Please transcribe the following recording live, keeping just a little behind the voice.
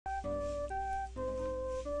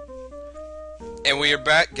And we are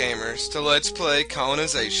back, gamers, to Let's Play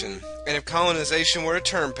Colonization. And if colonization were a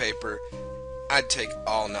term paper, I'd take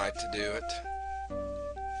all night to do it.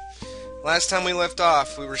 Last time we left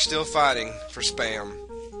off, we were still fighting for spam.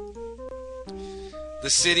 The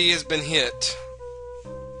city has been hit,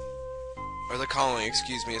 or the colony,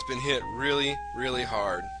 excuse me, has been hit really, really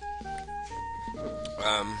hard.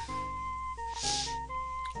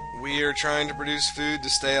 We are trying to produce food to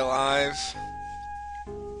stay alive.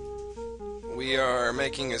 We are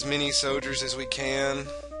making as many soldiers as we can.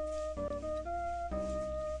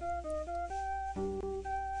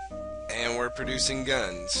 And we're producing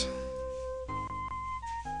guns.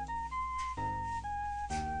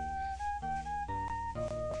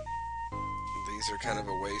 These are kind of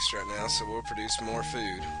a waste right now, so we'll produce more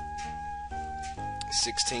food.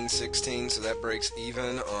 16, so that breaks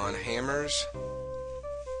even on hammers.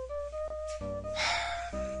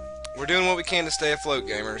 We're doing what we can to stay afloat,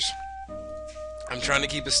 gamers. I'm trying to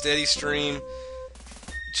keep a steady stream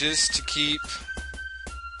just to keep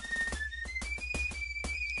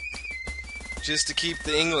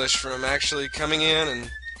the English from actually coming in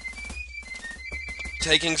and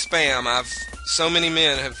taking spam. So many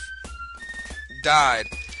men have died.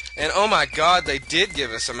 And oh my god, they did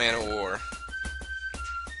give us a man of war.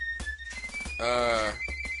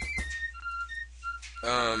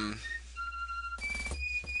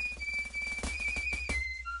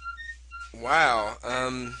 Wow,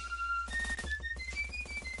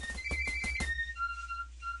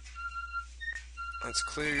 let's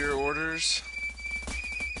clear your orders.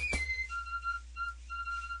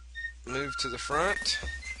 Move to the front.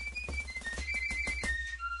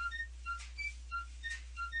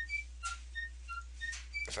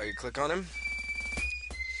 If I could click on him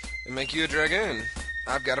and make you a dragoon.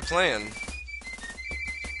 I've got a plan.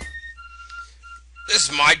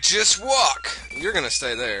 This might just walk. You're gonna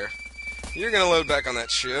stay there. You're gonna load back on that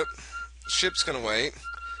ship. Ship's gonna wait.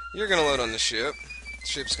 You're gonna load on the ship.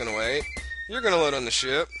 Ship's gonna wait. You're gonna load on the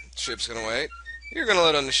ship. Ship's gonna wait. You're gonna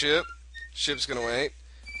load on the ship. Ship's gonna wait.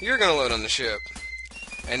 You're gonna load on the ship.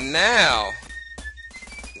 And now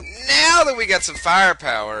that we got some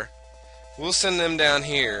firepower, we'll send them down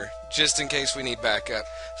here just in case we need backup.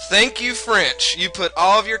 Thank you, French. You put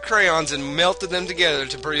all of your crayons and melted them together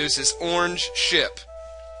to produce this orange ship.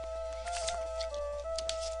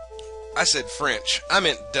 I said French. I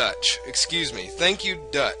meant Dutch. Excuse me. Thank you,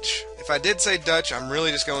 Dutch. If I did say Dutch, I'm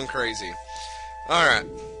really just going crazy. Alright.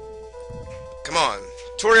 Come on.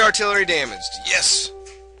 Tory artillery damaged. Yes!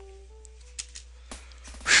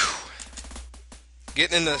 Whew.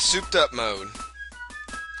 Getting in the souped up mode.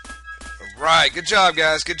 Alright. Good job,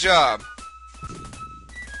 guys. Good job.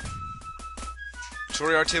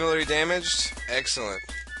 Tory artillery damaged. Excellent.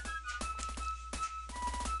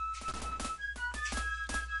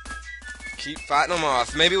 Keep fighting them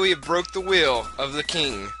off. Maybe we have broke the will of the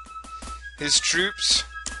king. His troops,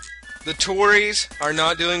 the Tories, are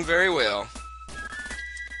not doing very well.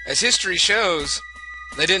 As history shows,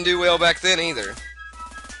 they didn't do well back then either.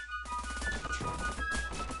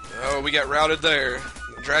 Oh, we got routed there.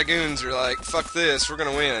 The dragoons are like, fuck this, we're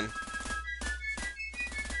gonna win.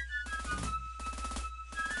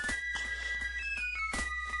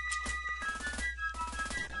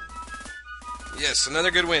 Yes, another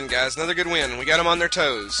good win, guys. Another good win. We got them on their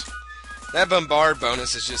toes. That bombard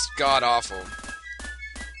bonus is just god-awful.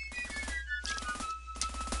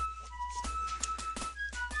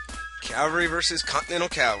 Cavalry versus Continental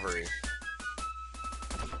Cavalry.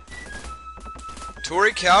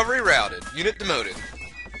 Tory Cavalry routed. Unit demoted.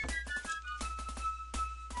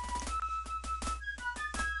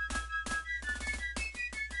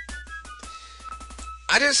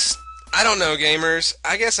 I don't know, gamers.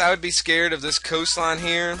 I guess I would be scared of this coastline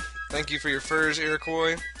here. Thank you for your furs,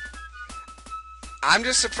 Iroquois. I'm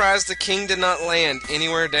just surprised the king did not land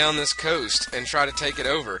anywhere down this coast and try to take it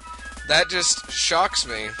over. That just shocks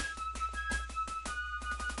me.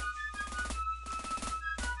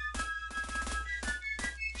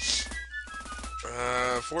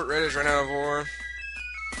 Fort Red is run out of war.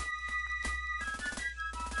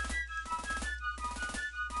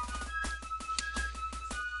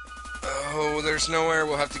 Oh, there's nowhere.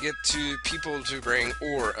 We'll have to get to people to bring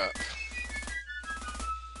ore up.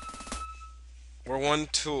 We're one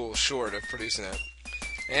tool short of producing it.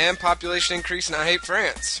 And population increase, and I hate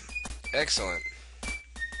France. Excellent.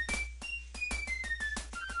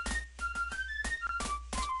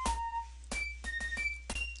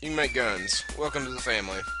 You can make guns. Welcome to the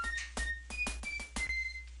family.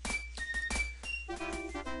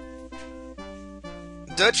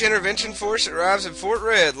 Dutch intervention force arrives at Fort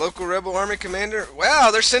Red. Local rebel army commander.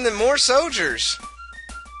 Wow, they're sending more soldiers.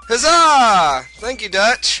 Huzzah! Thank you,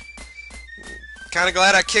 Dutch. Kinda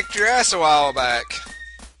glad I kicked your ass a while back.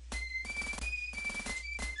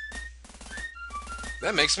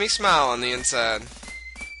 That makes me smile on the inside.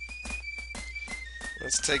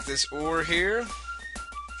 Let's take this ore here.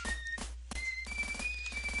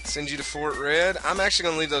 Send you to Fort Red. I'm actually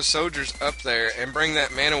going to leave those soldiers up there and bring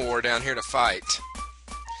that man of war down here to fight.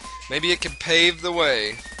 Maybe it could pave the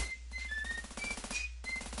way.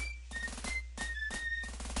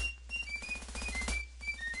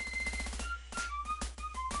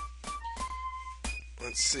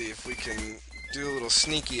 Let's see if we can do a little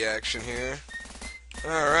sneaky action here.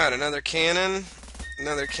 Alright, another cannon.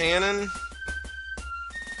 Another cannon.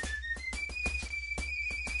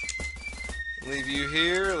 Leave you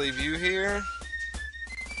here, leave you here.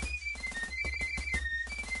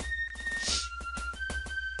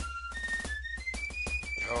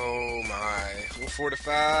 Oh my. We'll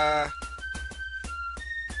fortify.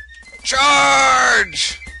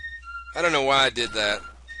 Charge! I don't know why I did that.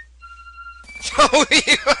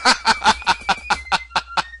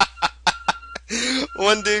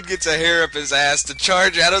 One dude gets a hair up his ass to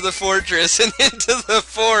charge out of the fortress and into the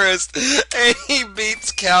forest, and he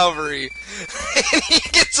beats cavalry. And he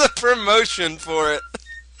gets a promotion for it.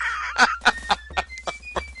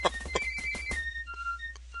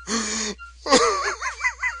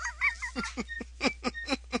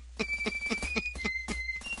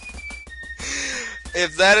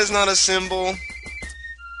 If that is not a symbol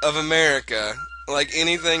of America, like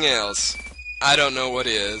anything else, I don't know what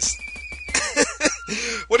is.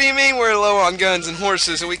 What do you mean we're low on guns and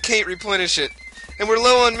horses and we can't replenish it? And we're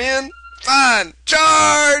low on men? Fine!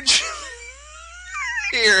 Charge!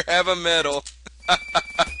 Here, have a medal.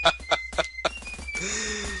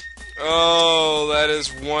 Oh, that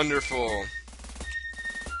is wonderful.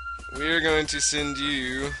 We're going to send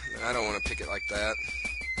you... I don't want to pick it like that.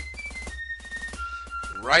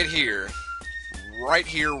 Right here. Right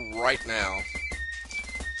here, right now.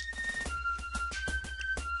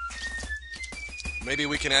 Maybe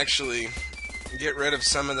we can actually get rid of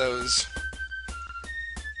some of those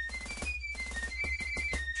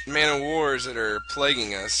man of wars that are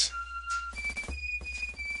plaguing us.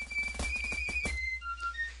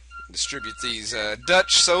 Distribute these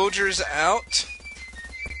Dutch soldiers out.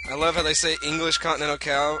 I love how they say English Continental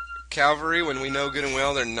Cavalry when we know good and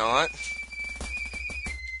well they're not.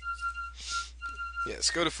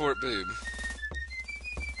 Yes, go to Fort Boob.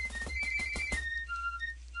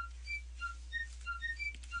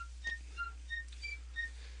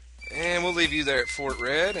 And we'll leave you there at Fort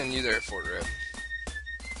Red, and you there at Fort Red.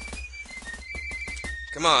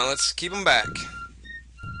 Come on, let's keep them back.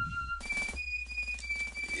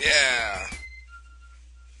 Yeah.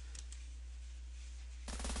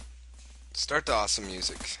 Start the awesome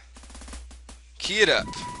music. Key it up.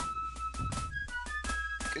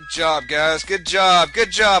 Good job, guys. Good job.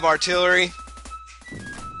 Good job, artillery.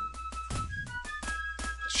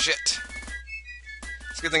 Shit.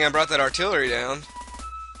 It's a good thing I brought that artillery down.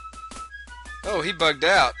 Oh, he bugged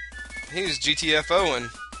out. He was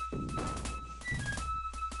GTFOing.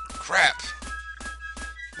 Crap.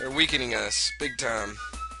 They're weakening us big time.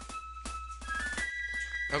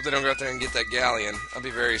 I hope they don't go out there and get that galleon. I'll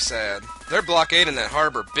be very sad. They're blockading that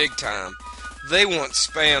harbor big time. They want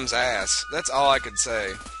Spam's ass. That's all I could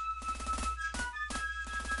say.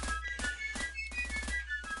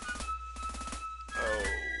 Oh,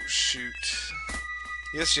 shoot.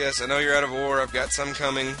 Yes, yes, I know you're out of war. I've got some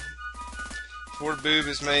coming. Fort Boob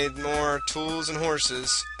has made more tools and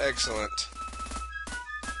horses. Excellent.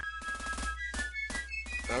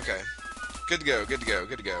 Okay. Good to go, good to go,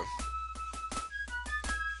 good to go.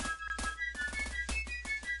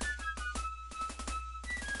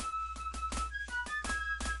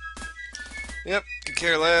 Yep, could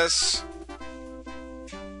care less.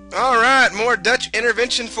 Alright, more Dutch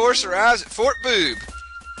intervention force arrives at Fort Boob.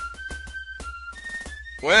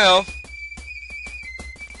 Well,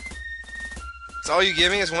 that's all you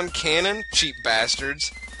give me is one cannon? Cheap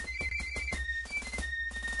bastards.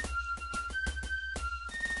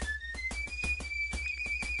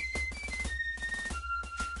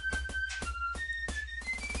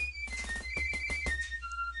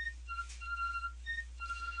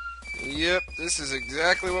 Yep, this is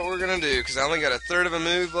exactly what we're gonna do, because I only got a third of a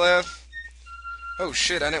move left. Oh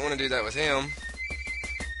shit, I didn't want to do that with him.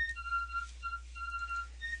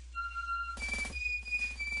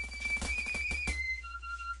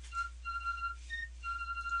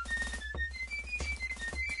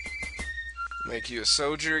 Make you a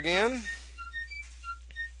soldier again.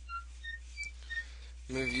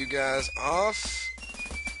 Move you guys off.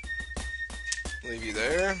 Leave you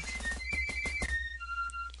there.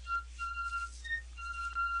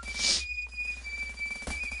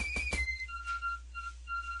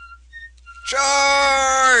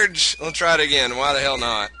 Charge! We'll try it again. Why the hell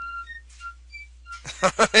not?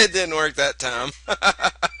 It didn't work that time.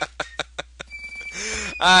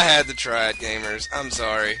 I had to try it, gamers. I'm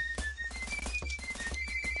sorry.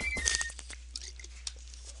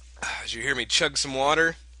 Did you hear me chug some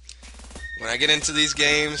water? When I get into these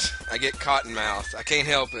games, I get cotton mouth. I can't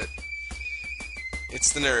help it.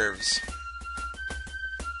 It's the nerves.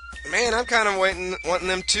 Man, I'm kind of wanting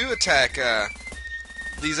them to attack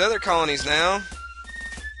these other colonies now.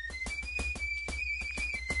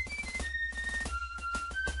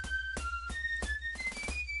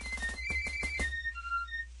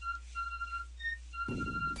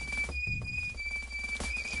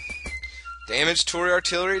 Damaged Tory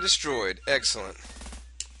artillery destroyed. Excellent.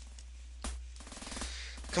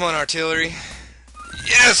 Come on, artillery.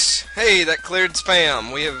 Yes! Hey, that cleared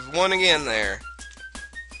spam. We have won again there.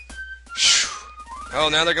 Oh,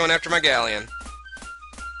 now they're going after my galleon.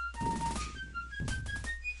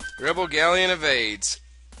 Rebel galleon evades.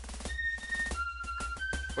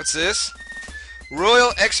 What's this?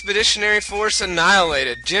 Royal Expeditionary Force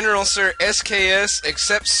annihilated. General Sir SKS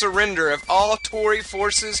accepts surrender of all Tory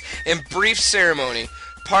forces in brief ceremony.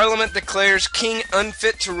 Parliament declares King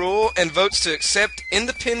unfit to rule and votes to accept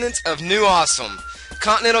independence of New Awesome.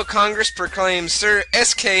 Continental Congress proclaims Sir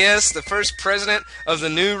SKS the first president of the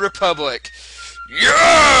new republic.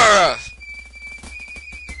 Yeah!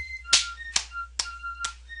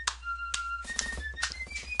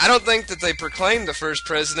 I don't think that they proclaimed the first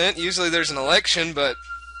president. Usually there's an election, but...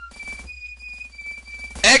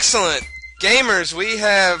 Excellent! Gamers, we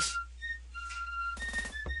have...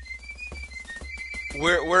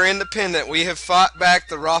 We're independent. We have fought back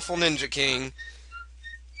the Raffle Ninja King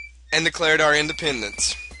and declared our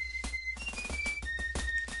independence.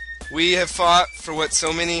 We have fought for what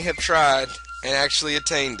so many have tried and actually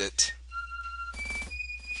attained it.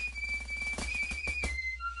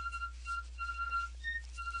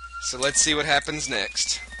 So let's see what happens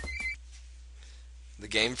next. The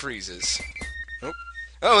game freezes.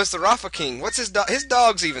 Oh, it's the Rafa King. What's his dog? His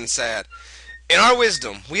dog's even sad. In our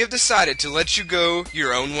wisdom, we have decided to let you go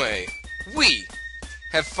your own way. We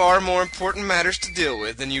have far more important matters to deal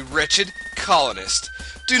with than you wretched colonists.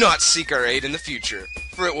 Do not seek our aid in the future,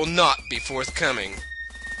 for it will not be forthcoming.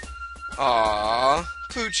 Aww.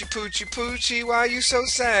 Poochie, Poochie, Poochie, why are you so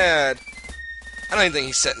sad? I don't even think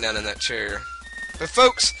he's sitting down in that chair. But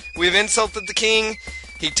folks, we've insulted the king.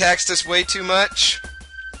 He taxed us way too much.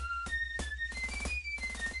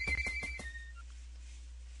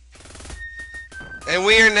 And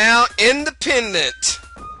we are now independent.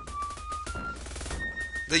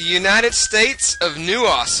 The United States of New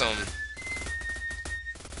Awesome.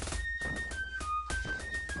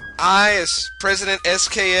 I, as President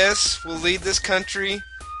SKS, will lead this country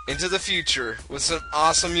into the future with some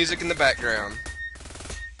awesome music in the background.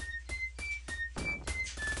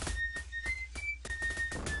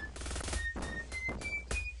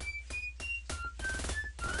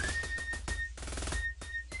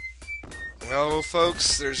 Oh,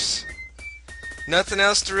 folks, there's nothing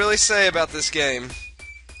else to really say about this game.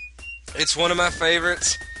 It's one of my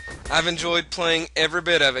favorites. I've enjoyed playing every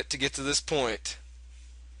bit of it to get to this point.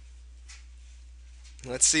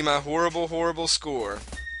 Let's see my horrible, horrible score.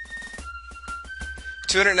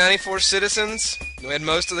 294 citizens. We had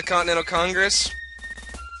most of the Continental Congress.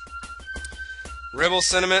 Rebel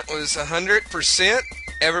sentiment was 100%.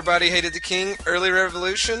 Everybody hated the king. Early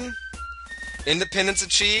revolution. Independence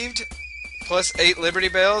achieved. Plus 8 Liberty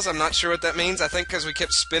Bells. I'm not sure what that means. I think because we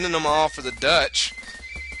kept spinning them all for the Dutch.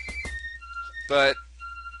 But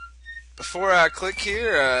before I click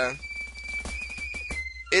here,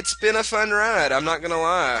 it's been a fun ride. I'm not gonna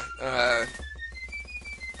lie.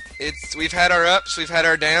 We've had our ups, we've had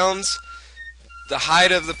our downs. The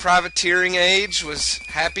height of the privateering age was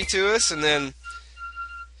happy to us, and then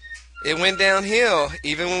it went downhill.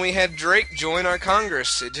 Even when we had Drake join our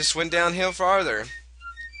Congress, it just went downhill farther.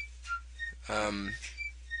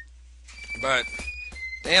 But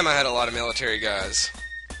damn, I had a lot of military guys.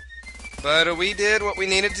 But we did what we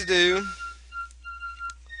needed to do.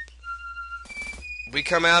 We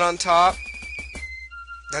come out on top.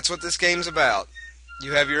 That's what this game's about.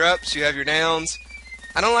 You have your ups, you have your downs.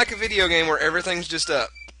 I don't like a video game where everything's just up.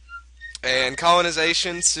 And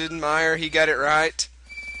Colonization, Sid Meier, he got it right.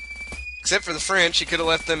 Except for the French, he could have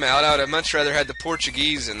left them out. I would have much rather had the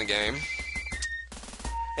Portuguese in the game.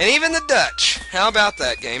 And even the Dutch. How about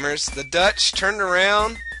that, gamers? The Dutch turned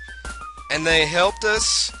around and they helped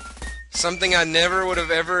us. Something I never would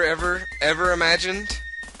have ever imagined.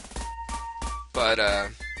 But,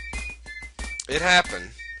 it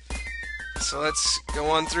happened. So let's go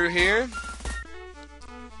on through here.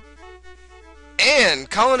 And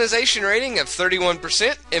colonization rating of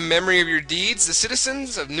 31%. In memory of your deeds, the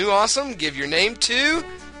citizens of New Awesome give your name to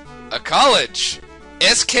a college.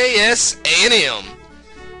 SKS A&M.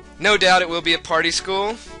 No doubt it will be a party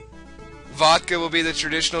school. Vodka will be the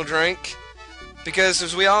traditional drink. Because,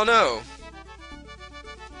 as we all know,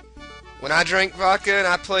 when I drink vodka and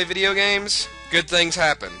I play video games, good things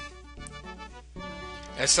happen.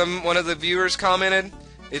 As one of the viewers commented,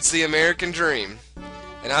 it's the American dream.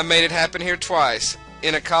 And I made it happen here twice.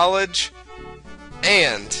 In a college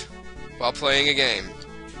and while playing a game.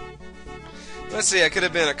 Let's see, I could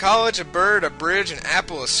have been a college, a bird, a bridge, an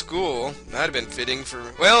apple, a school. That'd have been fitting for...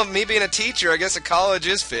 Well, me being a teacher, I guess a college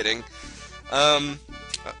is fitting. A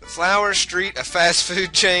flower, street, a fast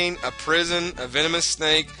food chain, a prison, a venomous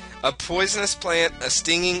snake, a poisonous plant, a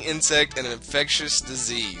stinging insect, and an infectious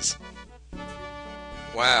disease.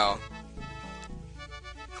 Wow.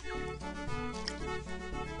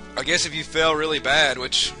 I guess if you fail really bad,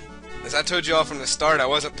 which, as I told you all from the start, I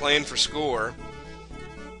wasn't playing for score.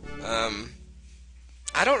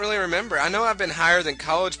 I don't really remember. I know I've been higher than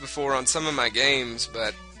college before on some of my games,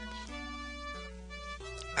 but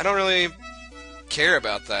I don't really care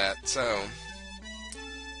about that, so...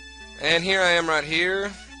 And here I am right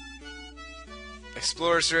here.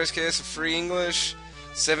 Explorers through SKS of Free English,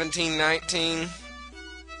 1719.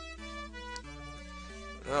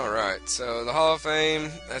 Alright, so the Hall of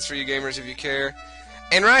Fame, that's for you gamers if you care.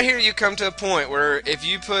 And right here you come to a point where if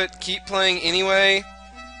you put keep playing anyway,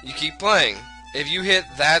 you keep playing. If you hit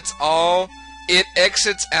that's all, it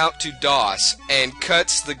exits out to DOS and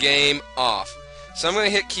cuts the game off. So I'm going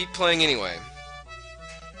to hit keep playing anyway.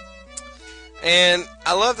 And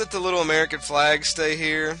I love that the little American flags stay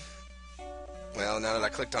here. Well, now that I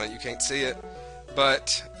clicked on it, you can't see it.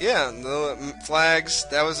 But, yeah, the flags,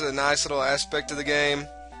 that was a nice little aspect of the game.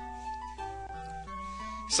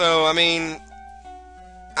 So, I mean,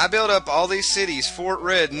 I built up all these cities. Fort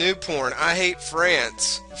Red, New Porn, I Hate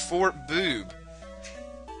France, Fort Boob.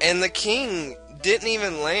 And the king didn't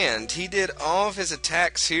even land. He did all of his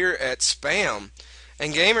attacks here at Spam.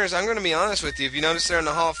 And gamers, I'm going to be honest with you. If you notice there in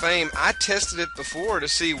the Hall of Fame, I tested it before to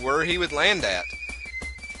see where he would land at.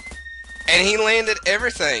 And he landed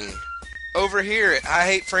everything over here at I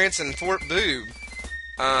Hate France and Fort Boob.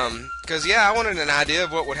 Because, yeah, I wanted an idea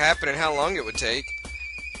of what would happen and how long it would take.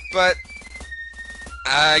 But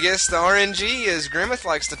I guess the RNG, as Grimmeth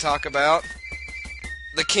likes to talk about,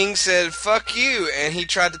 the king said, fuck you, and he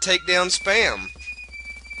tried to take down Spam.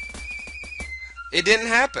 It didn't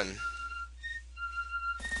happen.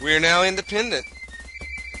 We are now independent.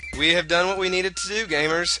 We have done what we needed to do,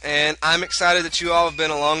 gamers, and I'm excited that you all have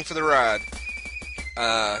been along for the ride.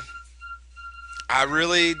 I'm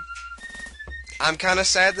kind of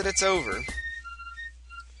sad that it's over.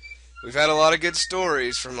 We've had a lot of good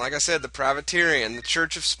stories from, like I said, the Privateerian, the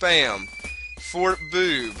Church of Spam, Fort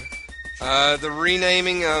Boob, the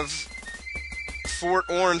renaming of Fort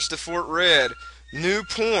Orange to Fort Red, New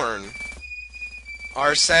Porn,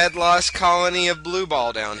 our sad lost colony of Blue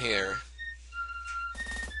Ball down here.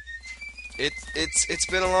 It's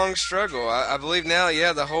been a long struggle. I believe now,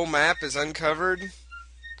 yeah, the whole map is uncovered.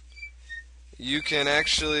 You can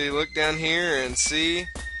actually look down here and see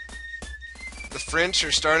the French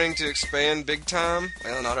are starting to expand big time.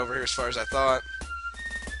 Well, not over here as far as I thought.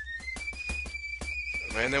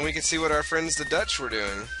 And then we can see what our friends the Dutch were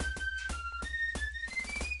doing.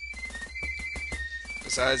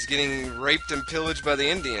 Besides getting raped and pillaged by the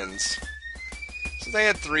Indians. So they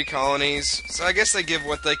had 3 colonies. So I guess they give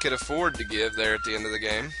what they could afford to give there at the end of the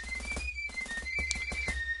game.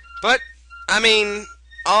 But, I mean,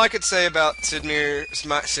 all I could say about Sid Meier's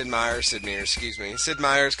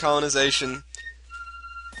Colonization,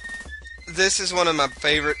 this is one of my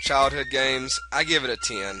favorite childhood games. I give it a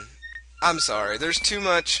 10. I'm sorry, there's too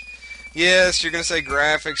much. Yes, you're going to say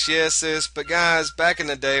graphics, yes this, but guys, back in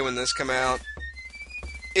the day when this came out,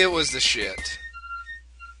 it was the shit.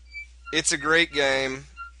 It's a great game.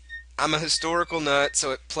 I'm a historical nut,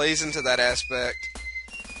 so it plays into that aspect.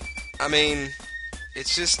 I mean,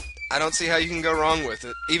 it's just, I don't see how you can go wrong with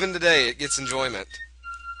it. Even today, it gets enjoyment.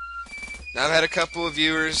 Now, I've had a couple of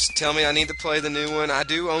viewers tell me I need to play the new one. I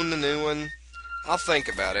do own the new one. I'll think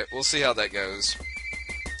about it. We'll see how that goes.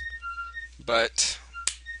 But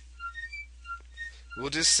we'll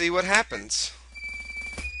just see what happens.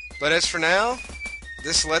 But as for now,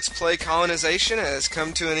 this Let's Play Colonization has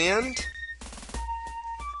come to an end.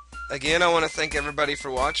 Again, I want to thank everybody for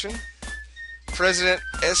watching. President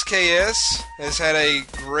SKS has had a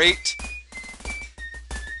great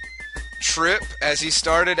trip as he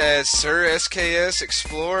started as Sir SKS,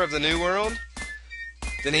 Explorer of the New World.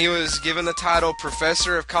 Then he was given the title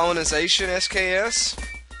Professor of Colonization, SKS.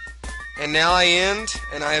 And now I end,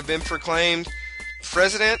 and I have been proclaimed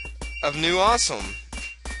President of New Awesome,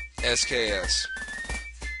 SKS.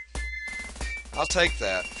 I'll take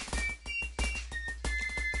that.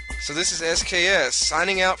 So this is SKS,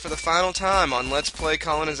 signing out for the final time on Let's Play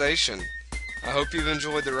Colonization. I hope you've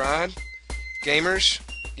enjoyed the ride. Gamers,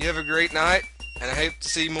 you have a great night, and I hope to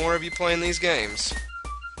see more of you playing these games.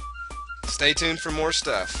 Stay tuned for more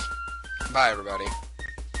stuff. Bye, everybody.